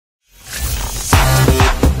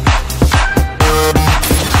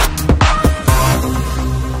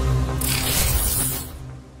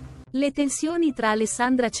Le tensioni tra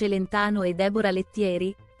Alessandra Celentano e Deborah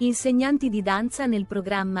Lettieri, insegnanti di danza nel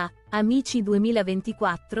programma Amici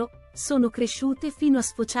 2024, sono cresciute fino a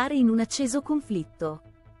sfociare in un acceso conflitto.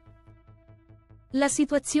 La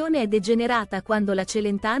situazione è degenerata quando la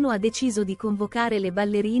Celentano ha deciso di convocare le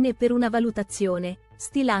ballerine per una valutazione,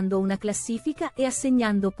 stilando una classifica e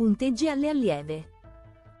assegnando punteggi alle allieve.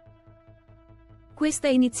 Questa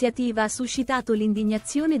iniziativa ha suscitato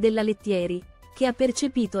l'indignazione della Lettieri, che ha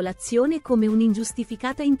percepito l'azione come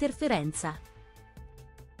un'ingiustificata interferenza.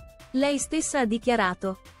 Lei stessa ha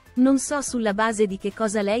dichiarato: "Non so sulla base di che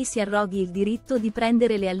cosa lei si arroghi il diritto di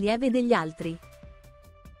prendere le allieve degli altri".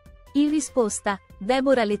 In risposta,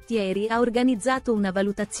 Deborah Lettieri ha organizzato una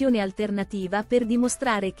valutazione alternativa per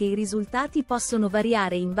dimostrare che i risultati possono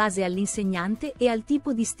variare in base all'insegnante e al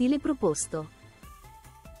tipo di stile proposto.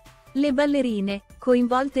 Le ballerine,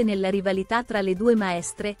 coinvolte nella rivalità tra le due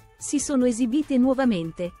maestre, si sono esibite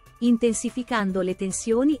nuovamente, intensificando le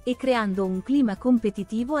tensioni e creando un clima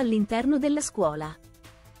competitivo all'interno della scuola.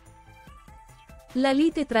 La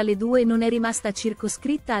lite tra le due non è rimasta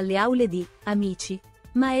circoscritta alle aule di Amici,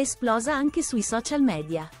 ma è esplosa anche sui social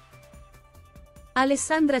media.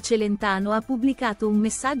 Alessandra Celentano ha pubblicato un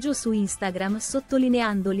messaggio su Instagram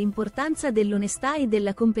sottolineando l'importanza dell'onestà e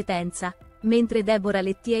della competenza, mentre Deborah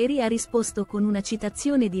Lettieri ha risposto con una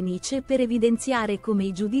citazione di Nietzsche per evidenziare come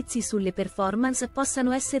i giudizi sulle performance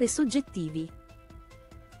possano essere soggettivi.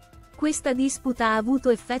 Questa disputa ha avuto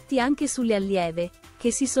effetti anche sulle allieve,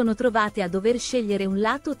 che si sono trovate a dover scegliere un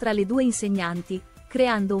lato tra le due insegnanti,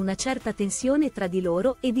 creando una certa tensione tra di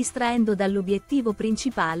loro e distraendo dall'obiettivo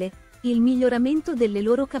principale, il miglioramento delle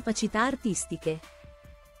loro capacità artistiche.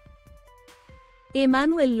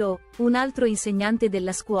 Emanuel Lo, un altro insegnante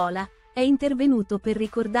della scuola, è intervenuto per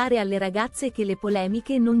ricordare alle ragazze che le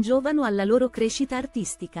polemiche non giovano alla loro crescita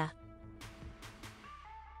artistica.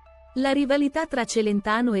 La rivalità tra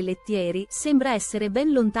Celentano e Lettieri sembra essere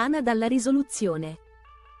ben lontana dalla risoluzione.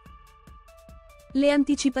 Le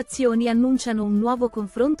anticipazioni annunciano un nuovo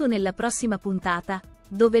confronto nella prossima puntata,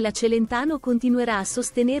 dove la Celentano continuerà a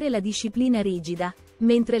sostenere la disciplina rigida,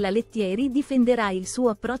 mentre la Lettieri difenderà il suo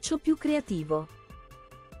approccio più creativo.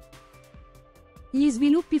 Gli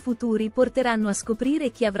sviluppi futuri porteranno a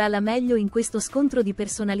scoprire chi avrà la meglio in questo scontro di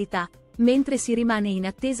personalità, mentre si rimane in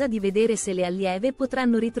attesa di vedere se le allieve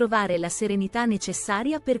potranno ritrovare la serenità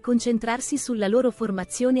necessaria per concentrarsi sulla loro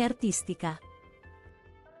formazione artistica.